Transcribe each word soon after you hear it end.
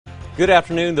Good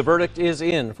afternoon. The verdict is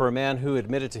in for a man who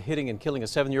admitted to hitting and killing a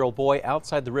 7-year-old boy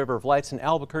outside the River of Lights in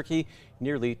Albuquerque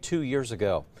nearly 2 years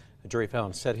ago. The jury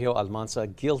found Sergio Almanza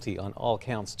guilty on all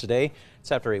counts today.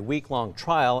 It's after a week-long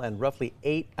trial and roughly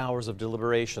 8 hours of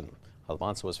deliberation.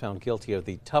 Almanza was found guilty of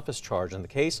the toughest charge in the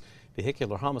case,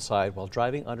 vehicular homicide while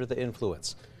driving under the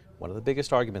influence. One of the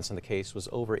biggest arguments in the case was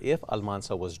over if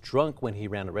Almanza was drunk when he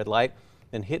ran a red light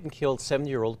and hit and killed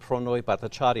 7-year-old Pronoy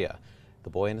Bhattacharya. The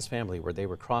boy and his family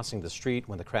were crossing the street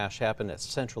when the crash happened at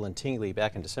Central and Tingley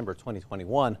back in December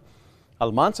 2021.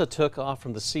 Almanza took off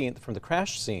from the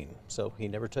crash scene, so he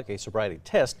never took a sobriety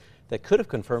test that could have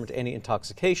confirmed any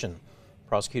intoxication.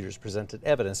 Prosecutors presented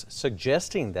evidence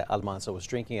suggesting that Almanza was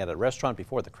drinking at a restaurant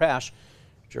before the crash.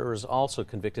 Jurors also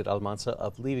convicted Almanza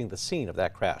of leaving the scene of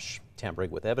that crash, tampering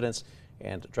with evidence,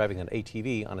 and driving an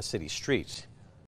ATV on a city street.